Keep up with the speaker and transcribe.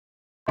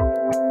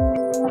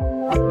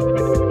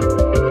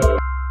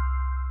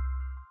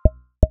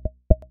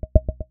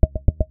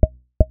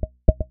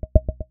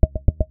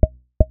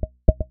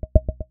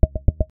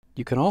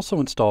can also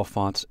install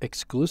fonts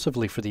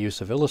exclusively for the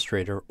use of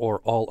Illustrator or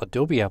all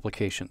Adobe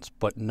applications,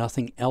 but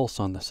nothing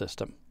else on the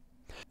system.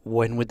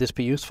 When would this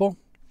be useful?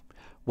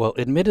 Well,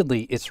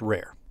 admittedly, it's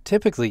rare.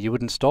 Typically, you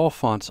would install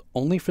fonts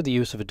only for the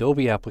use of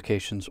Adobe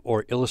applications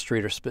or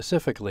Illustrator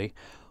specifically,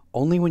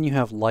 only when you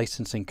have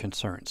licensing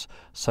concerns,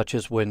 such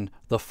as when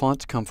the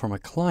fonts come from a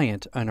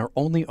client and are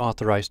only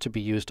authorized to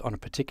be used on a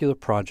particular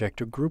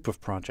project or group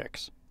of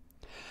projects.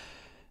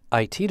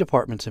 IT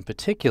departments in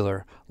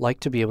particular like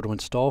to be able to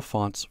install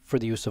fonts for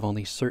the use of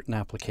only certain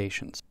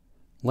applications.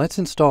 Let's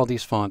install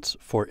these fonts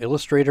for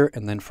Illustrator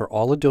and then for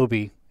all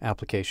Adobe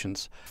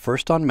applications,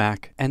 first on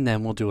Mac and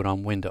then we'll do it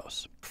on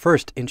Windows.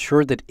 First,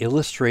 ensure that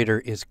Illustrator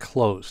is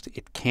closed.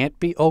 It can't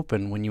be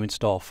open when you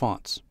install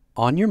fonts.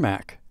 On your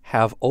Mac,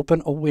 have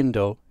open a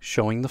window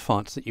showing the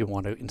fonts that you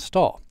want to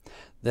install.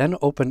 Then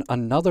open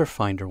another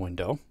Finder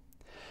window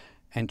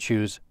and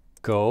choose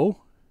Go,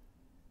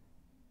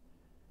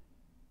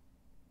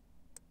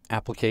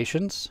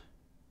 Applications,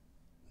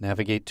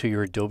 navigate to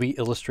your Adobe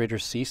Illustrator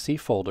CC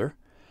folder,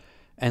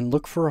 and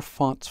look for a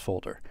Fonts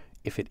folder.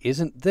 If it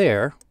isn't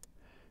there,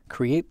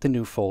 create the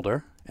new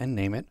folder and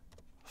name it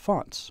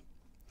Fonts.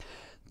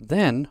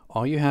 Then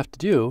all you have to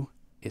do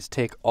is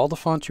take all the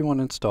fonts you want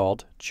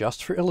installed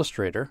just for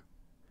Illustrator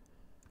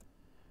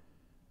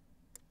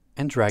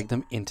and drag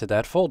them into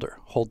that folder.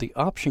 Hold the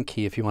Option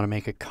key if you want to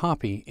make a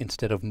copy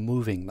instead of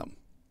moving them.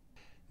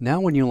 Now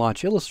when you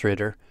launch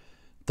Illustrator,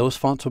 those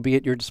fonts will be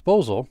at your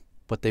disposal,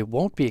 but they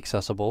won't be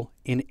accessible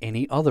in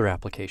any other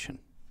application.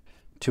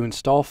 To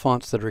install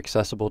fonts that are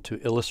accessible to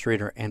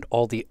Illustrator and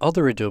all the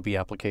other Adobe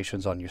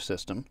applications on your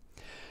system,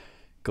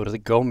 go to the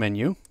Go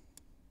menu,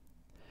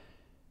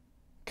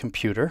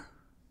 Computer,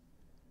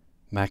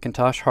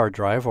 Macintosh hard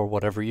drive or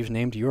whatever you've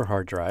named your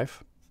hard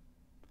drive,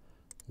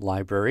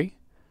 Library,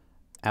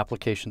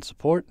 Application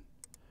Support,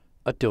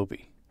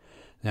 Adobe.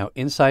 Now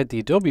inside the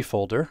Adobe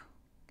folder,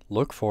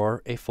 look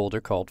for a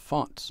folder called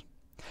Fonts.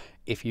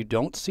 If you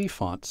don't see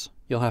fonts,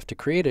 you'll have to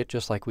create it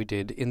just like we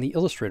did in the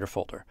Illustrator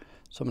folder.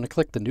 So I'm going to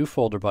click the New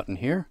Folder button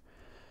here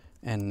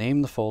and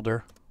name the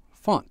folder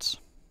Fonts.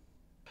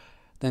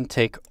 Then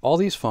take all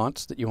these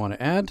fonts that you want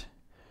to add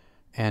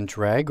and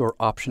drag or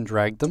Option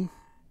drag them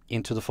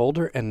into the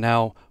folder. And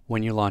now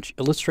when you launch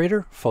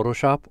Illustrator,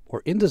 Photoshop,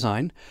 or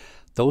InDesign,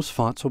 those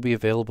fonts will be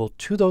available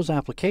to those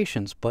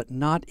applications, but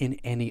not in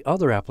any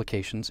other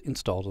applications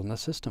installed on the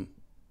system.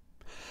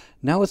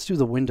 Now let's do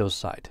the Windows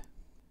side.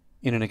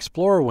 In an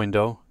Explorer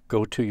window,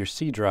 go to your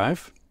C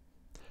drive,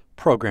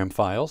 Program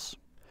Files,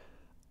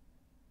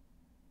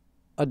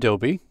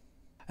 Adobe,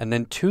 and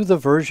then to the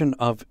version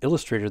of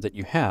Illustrator that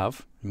you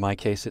have, in my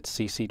case it's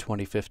CC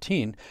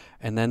 2015,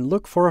 and then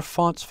look for a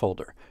Fonts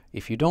folder.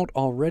 If you don't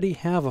already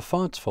have a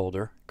Fonts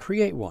folder,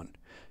 create one.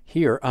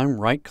 Here I'm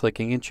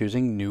right-clicking and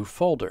choosing New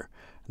Folder,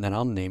 and then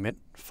I'll name it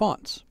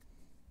Fonts.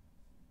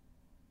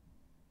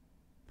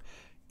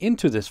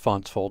 Into this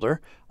Fonts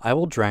folder, I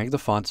will drag the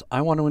fonts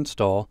I want to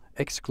install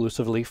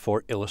exclusively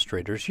for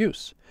Illustrator's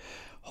use.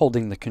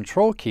 Holding the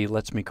Control key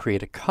lets me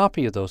create a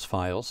copy of those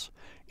files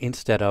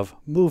instead of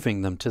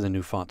moving them to the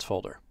new Fonts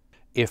folder.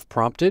 If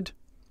prompted,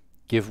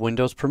 give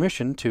Windows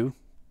permission to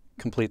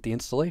complete the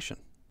installation.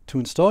 To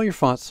install your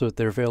fonts so that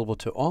they're available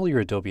to all your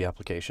Adobe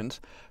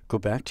applications, go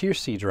back to your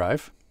C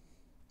drive,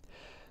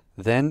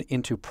 then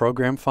into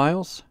Program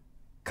Files,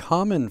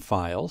 Common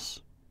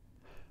Files,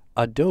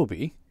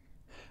 Adobe,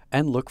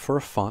 and look for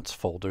a Fonts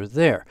folder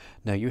there.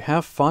 Now you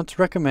have Fonts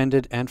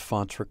Recommended and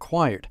Fonts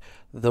Required.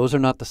 Those are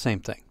not the same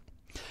thing.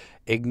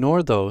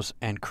 Ignore those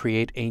and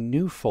create a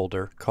new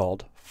folder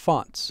called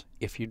Fonts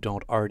if you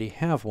don't already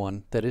have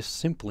one that is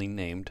simply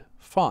named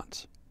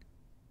Fonts.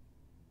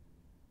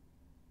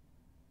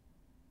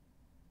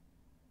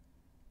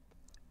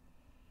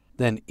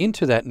 Then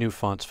into that new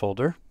Fonts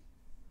folder,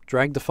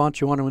 drag the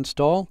fonts you want to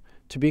install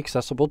to be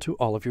accessible to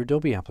all of your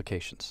Adobe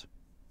applications.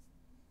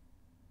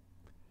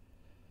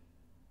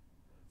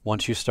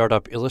 Once you start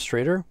up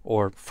Illustrator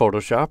or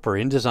Photoshop or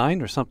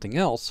InDesign or something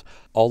else,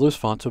 all those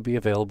fonts will be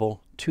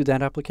available to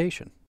that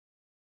application.